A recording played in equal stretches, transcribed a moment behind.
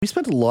We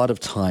spent a lot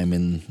of time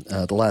in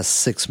the last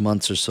 6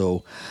 months or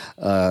so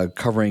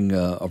covering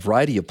a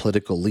variety of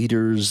political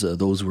leaders,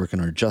 those who work in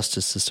our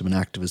justice system and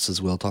activists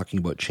as well, talking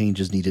about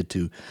changes needed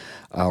to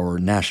our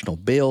national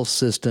bail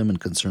system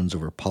and concerns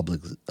over public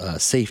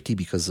safety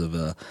because of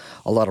a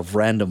lot of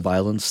random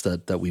violence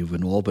that we've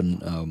all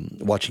been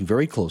watching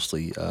very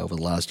closely over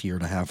the last year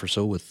and a half or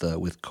so with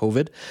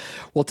COVID.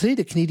 Well, today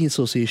the Canadian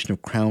Association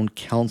of Crown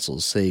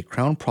Counsels say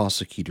Crown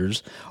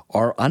prosecutors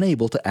are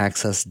unable to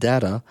access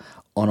data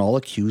on all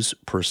accused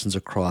persons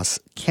across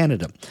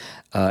Canada.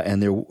 And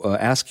they're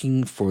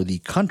asking for the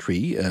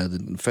country,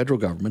 the federal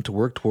government, to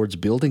work towards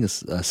building a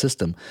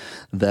system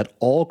that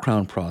all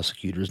Crown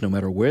prosecutors, no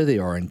matter where they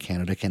are in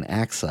Canada, can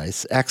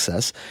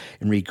access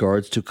in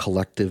regards to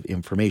collective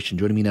information.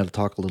 Joining me now to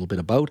talk a little bit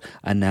about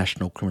a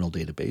national criminal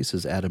database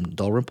is Adam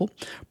Dalrymple,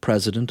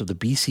 president of the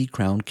BC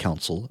Crown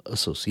Counsel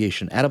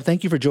Association. Adam,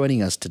 thank you for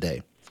joining us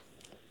today.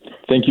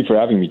 Thank you for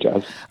having me,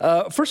 Jazz.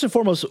 First and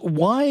foremost,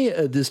 why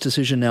this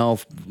decision now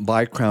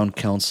by Crown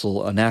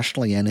Counsel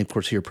nationally and, of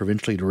course, here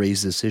provincially to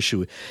raise this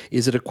issue?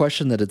 Is it a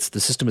question that the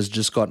system has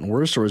just gotten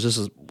worse, or is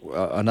this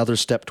another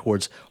step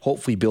towards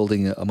hopefully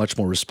building a much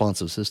more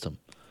responsive system?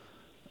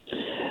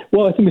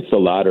 Well, I think it's the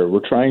latter.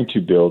 We're trying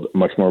to build a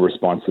much more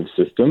responsive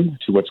system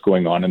to what's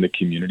going on in the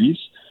communities.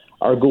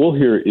 Our goal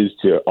here is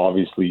to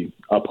obviously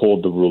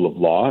uphold the rule of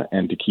law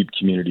and to keep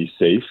communities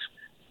safe.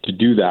 To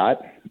do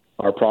that,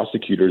 our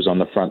prosecutors on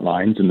the front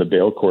lines in the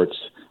bail courts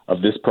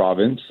of this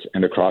province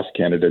and across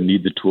Canada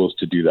need the tools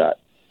to do that.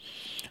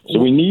 So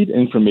we need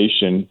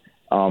information,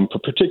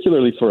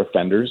 particularly for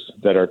offenders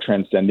that are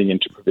transcending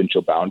into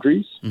provincial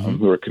boundaries,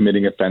 who are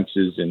committing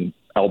offenses in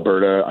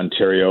Alberta,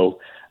 Ontario,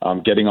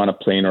 getting on a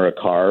plane or a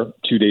car,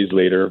 2 days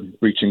later,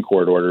 breaching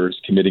court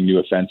orders, committing new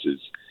offenses.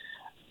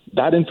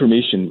 That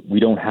information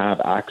we don't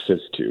have access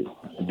to.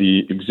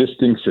 The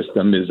existing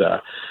system is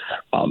a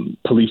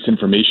police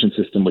information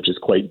system which is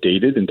quite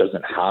dated and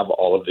doesn't have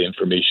all of the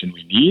information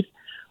we need.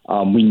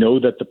 We know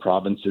that the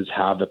provinces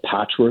have a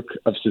patchwork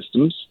of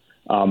systems,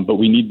 but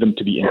we need them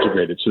to be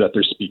integrated so that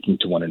they're speaking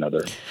to one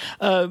another.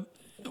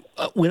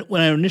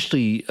 When I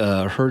initially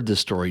heard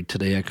this story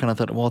today, I kind of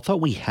thought, well, I thought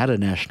we had a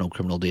national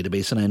criminal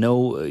database, and I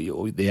know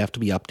they have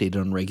to be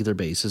updated on a regular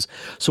basis.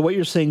 So what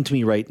you're saying to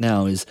me right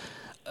now is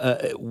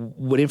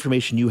what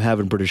information you have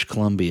in British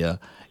Columbia,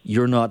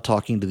 you're not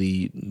talking to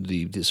the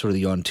sort of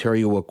the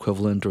Ontario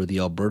equivalent or the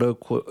Alberta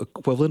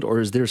equivalent, or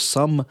is there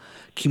some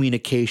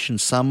communication,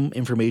 some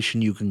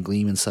information you can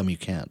glean and some you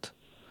can't?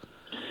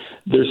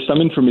 There's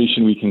some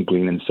information we can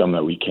glean and some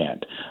that we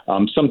can't.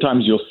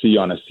 Sometimes you'll see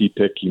on a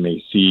CPIC, you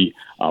may see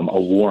a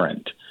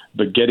warrant,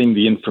 but getting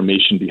the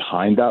information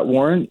behind that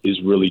warrant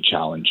is really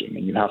challenging.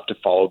 And you have to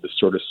follow this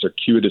sort of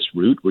circuitous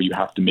route where you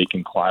have to make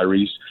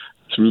inquiries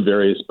through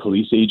various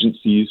police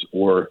agencies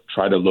or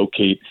try to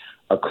locate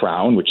a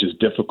Crown, which is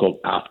difficult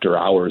after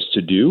hours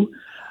to do.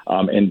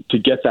 And to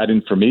get that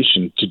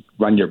information to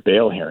run your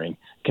bail hearing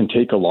can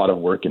take a lot of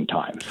work and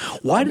time.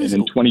 Why does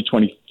in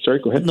 2020? Sorry,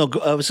 go ahead. No,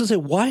 I was going to say,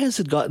 why has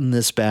it gotten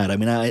this bad? I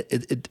mean,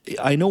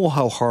 I know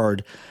how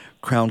hard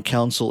Crown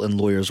Counsel and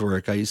lawyers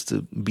work. I used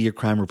to be a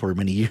crime reporter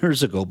many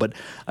years ago, but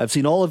I've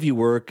seen all of you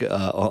work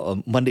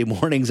on Monday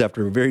mornings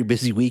after a very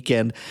busy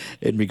weekend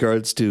in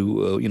regards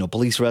to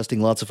police arresting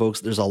lots of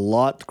folks. There's a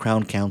lot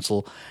Crown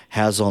Counsel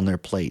has on their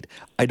plate.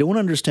 I don't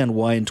understand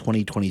why in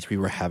 2023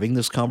 we're having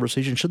this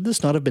conversation. Should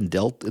this not have been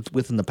dealt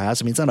with in the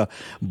past? I mean, it's not a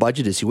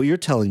budget issue. What you're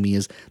telling me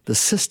is the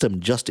system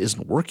just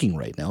isn't working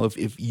right now.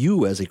 If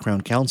you as a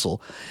Crown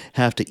Counsel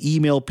have to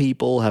email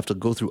people, have to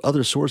go through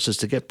other sources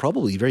to get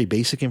probably very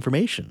basic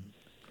information.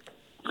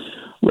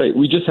 Right.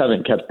 We just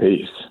haven't kept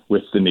pace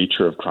with the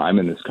nature of crime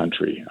in this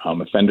country.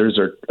 Offenders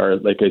are,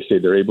 like I say,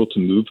 they're able to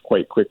move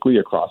quite quickly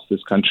across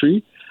this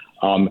country,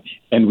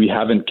 and we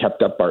haven't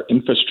kept up our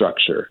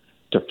infrastructure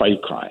to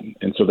fight crime.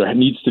 And so there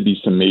needs to be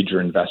some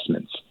major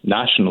investments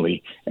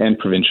nationally and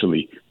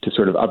provincially to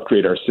sort of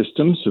upgrade our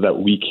systems so that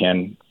we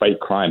can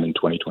fight crime in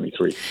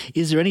 2023.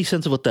 Is there any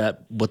sense of what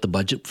the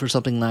budget for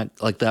something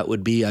like that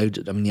would be? I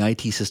mean, the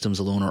IT systems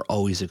alone are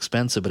always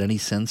expensive, but any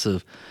sense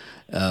of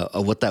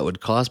what that would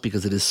cost?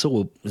 Because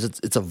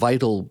it's a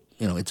vital,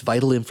 it's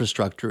vital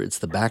infrastructure. It's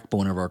the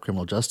backbone of our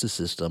criminal justice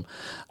system.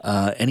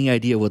 Any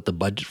idea what the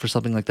budget for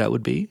something like that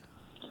would be?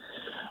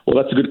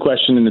 Well, that's a good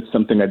question, and it's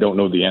something I don't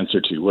know the answer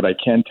to. What I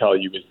can tell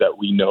you is that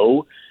we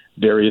know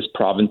various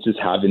provinces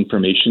have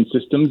information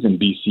systems. In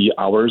BC,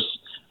 ours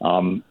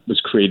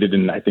was created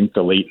in, I think,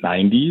 the late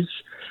 90s.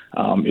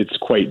 It's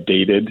quite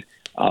dated.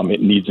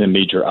 It needs a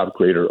major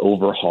upgrade or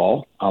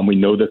overhaul. We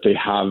know that they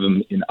have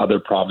them in other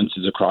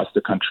provinces across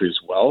the country as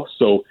well.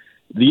 So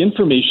the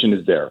information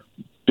is there.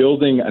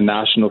 building a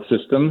national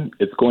system,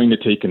 it's going to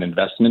take an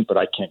investment, but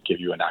I can't give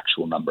you an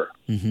actual number.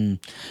 Mm-hmm.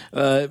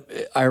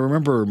 I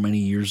remember many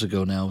years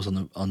ago now, I was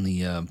on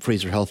the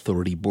Fraser Health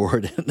Authority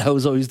board, and I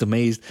was always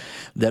amazed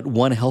that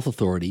one health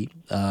authority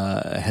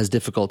has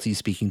difficulty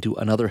speaking to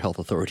another health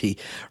authority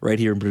right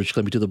here in British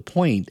Columbia, to the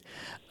point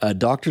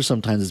doctors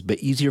sometimes it's a bit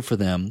easier for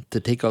them to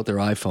take out their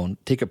iPhone,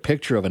 take a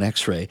picture of an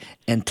X-ray,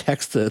 and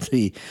text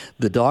the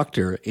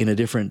doctor in a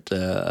different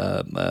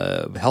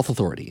health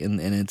authority, and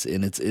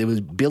it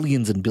was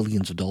billions and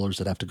billions of dollars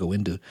that have to go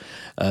into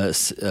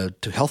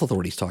to health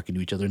authorities talking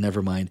to each other.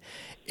 Never mind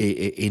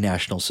a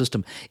national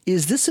system.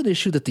 Is this an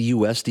issue that the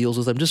U.S. deals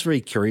with? I'm just very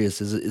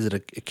curious. Is it a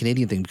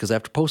Canadian thing? Because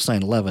after post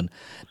 9/11,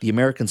 the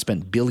Americans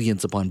spent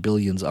billions upon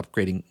billions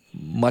upgrading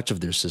much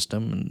of their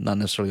system, not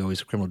necessarily always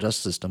the criminal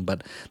justice system,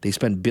 but they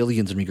spent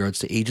billions in regards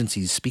to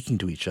agencies speaking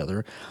to each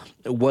other.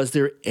 Was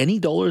there any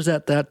dollars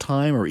at that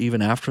time or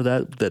even after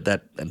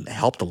that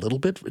helped a little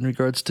bit in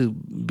regards to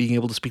being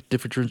able to speak to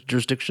different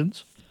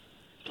jurisdictions?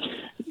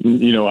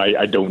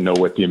 I don't know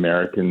what the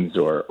Americans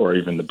or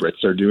even the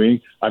Brits are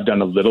doing. I've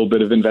done a little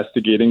bit of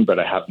investigating, but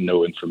I have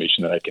no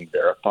information that I can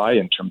verify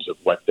in terms of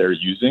what they're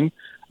using.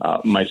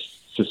 My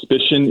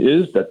suspicion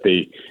is that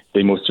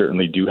they most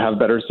certainly do have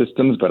better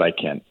systems, but I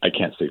can't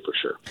say for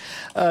sure.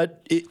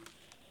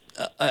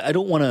 I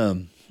don't want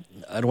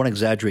to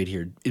exaggerate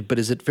here, but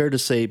is it fair to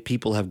say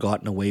people have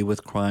gotten away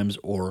with crimes,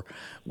 or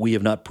we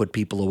have not put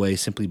people away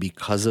simply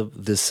because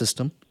of this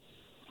system?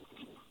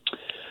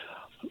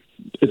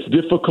 It's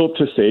difficult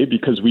to say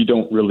because we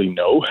don't really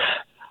know.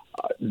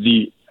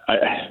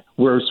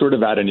 We're sort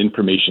of at an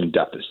information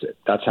deficit.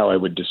 That's how I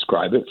would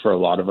describe it for a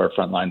lot of our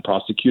frontline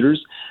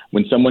prosecutors.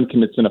 When someone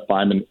commits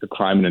a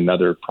crime in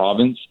another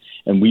province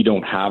and we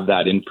don't have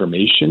that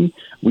information,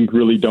 we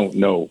really don't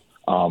know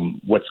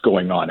what's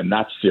going on, and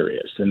that's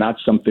serious. And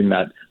that's something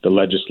that the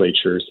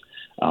legislatures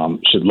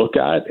should look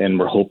at, and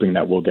we're hoping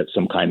that we'll get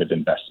some kind of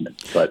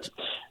investment. But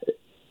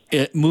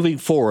moving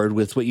forward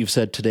with what you've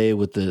said today,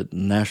 with the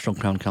National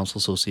Crown Counsel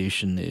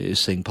Association is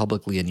saying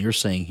publicly, and you're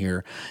saying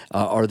here,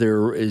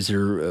 is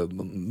there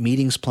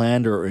meetings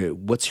planned, or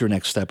what's your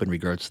next step in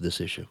regards to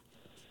this issue?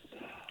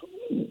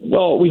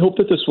 Well, we hope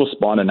that this will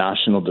spawn a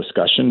national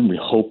discussion. We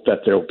hope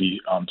that there will be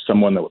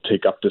someone that will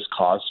take up this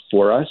cause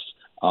for us,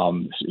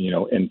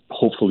 and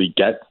hopefully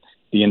get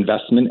the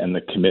investment and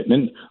the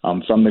commitment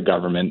from the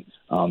government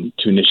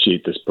to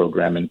initiate this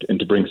program and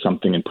to bring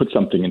something and put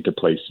something into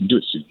place and do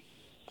it soon.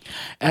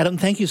 Adam,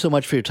 thank you so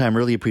much for your time.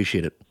 Really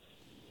appreciate it.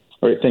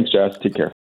 All right. Thanks, Jazz. Take care.